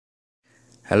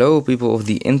Hello people of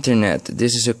the internet,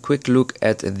 this is a quick look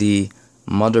at the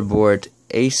motherboard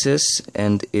Asus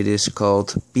and it is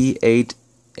called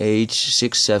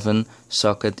P8H67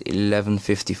 socket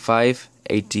 1155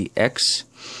 ATX.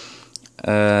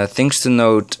 Things to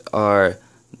note are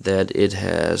that it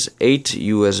has 8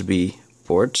 USB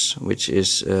ports, which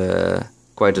is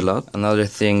quite a lot. Another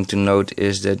thing to note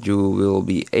is that you will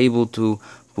be able to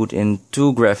put in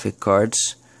 2 graphic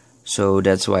cards. So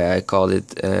that's why I call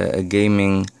it a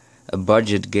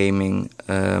budget gaming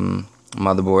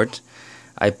motherboard.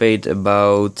 I paid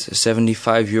about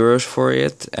 75 euros for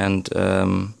it, and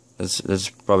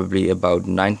that's probably about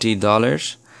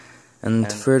 $90.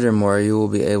 And furthermore, you will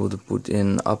be able to put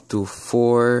in up to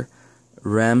 4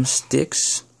 RAM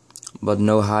sticks, but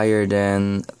no higher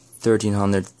than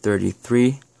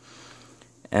 1333.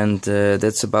 And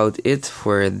that's about it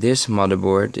for this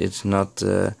motherboard. It's not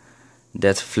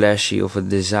that flashy of a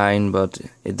design, but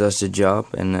it does the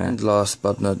job. And last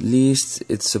but not least,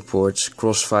 it supports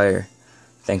Crossfire.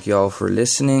 Thank you all for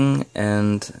listening,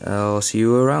 and I'll see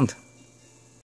you around.